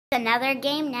Another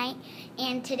game night,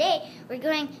 and today we're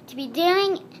going to be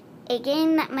doing a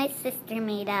game that my sister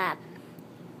made up.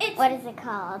 What is it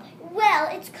called? Well,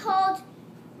 it's called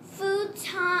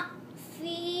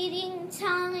Feeding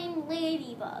Time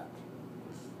Ladybug.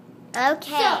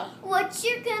 Okay. So, what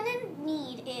you're gonna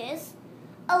need is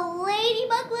a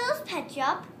Ladybug Little's Pet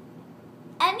Shop,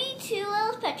 any two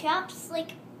Little's Pet Shops,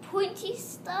 like pointy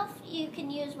stuff. You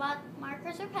can use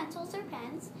markers or pencils or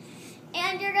pens.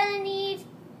 And you're gonna need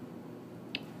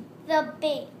the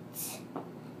bait.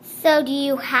 So do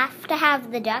you have to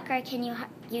have the duck, or can you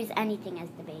use anything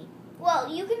as the bait?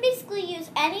 Well, you can basically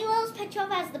use any Little's Pet Shop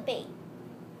as the bait.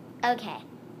 Okay.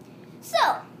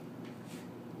 So,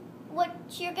 what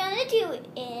you're gonna do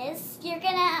is you're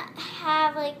gonna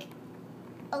have like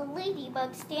a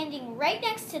ladybug standing right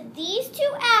next to these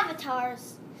two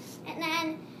avatars, and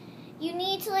then you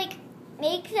need to like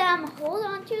make them hold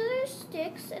on to their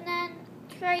sticks and then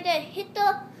try to hit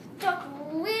the duck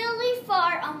really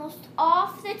far, almost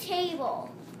off the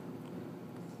table.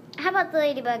 How about the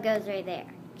ladybug goes right there?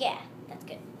 Yeah, that's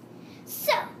good.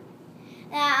 So,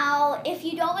 now if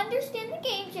you don't understand the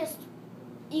game, just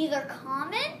either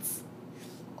comment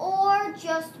or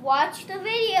just watch the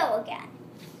video again.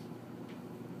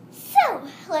 So,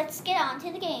 let's get on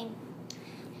to the game.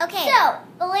 Okay. So,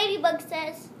 the ladybug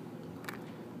says,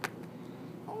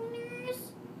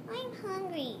 "Owners, I'm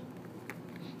hungry."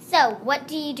 So, what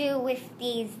do you do with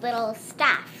these little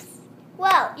staffs?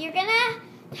 Well, you're gonna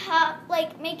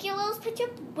make your little picture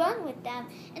run with them,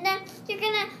 and then you're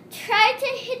gonna try to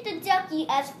hit the ducky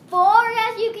as far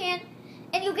as you can,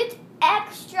 and you'll get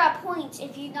extra points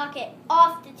if you knock it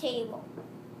off the table.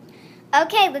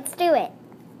 Okay, let's do it.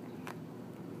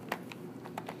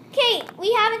 Okay,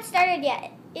 we haven't started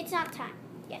yet. It's not time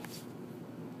yet.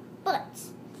 But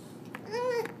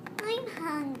I'm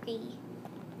hungry.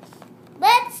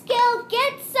 Let's go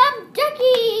get some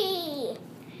ducky!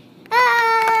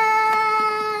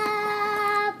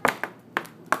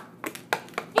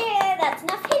 There, that's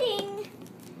enough hitting.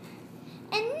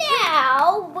 And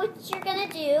now, what you're gonna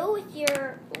do with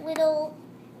your little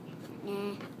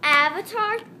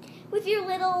avatar, with your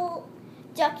little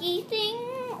ducky thing,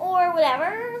 or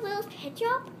whatever, little pet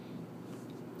shop,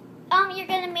 you're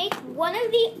gonna make one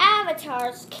of the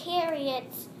avatars carry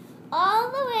it all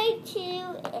the way to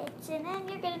it, and then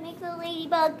you're gonna make the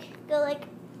ladybug go like,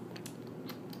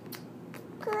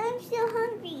 "I'm so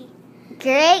hungry."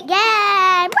 Great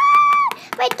game! Woo!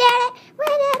 We did it! We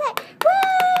did it!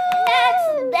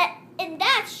 Woo! And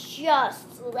that's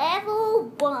just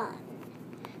level 1.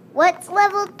 What's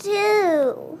level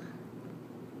 2?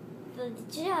 The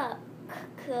duck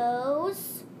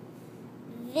goes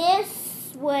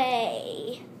this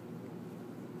way.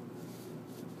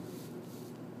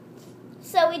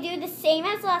 So we do the same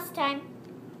as last time.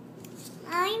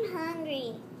 I'm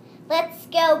hungry. Let's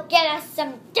go get us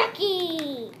some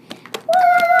ducky.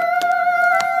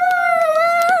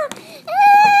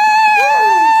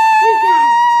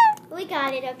 We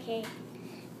got it, okay.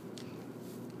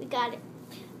 We got it.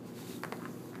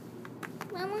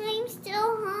 Mama, I'm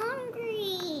still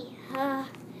hungry.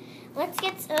 Let's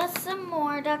get us some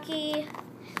more ducky.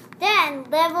 Then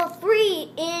level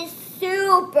 3 is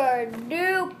super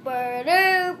duper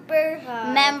duper hard.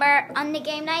 Remember, on the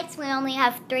game nights, we only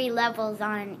have 3 levels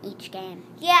on each game.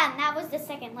 Yeah, and that was the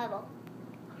 2nd level.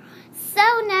 So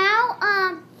now,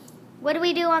 what do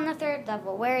we do on the 3rd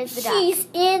level? Where is the duck? She's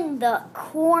in the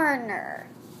corner.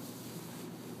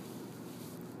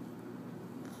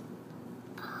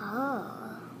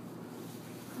 Oh.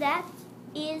 That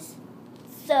is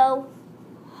so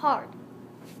hard.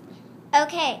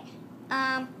 Okay,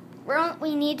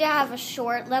 we need to have a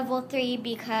short level 3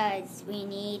 because we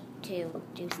need to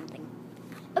do something.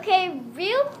 Okay,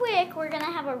 real quick, we're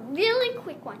gonna have a really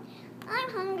quick one. I'm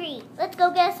hungry. Let's go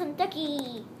get some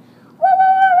ducky.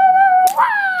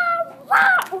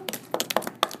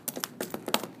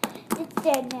 It's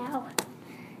dead now.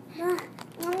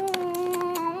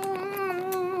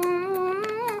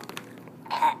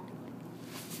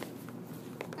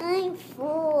 I'm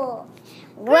full.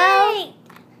 Well,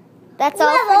 that's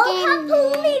all for game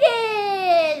night.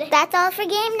 Completed. That's all for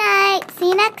game night. See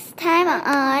you next time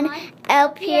on El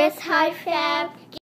Pierce High Fab.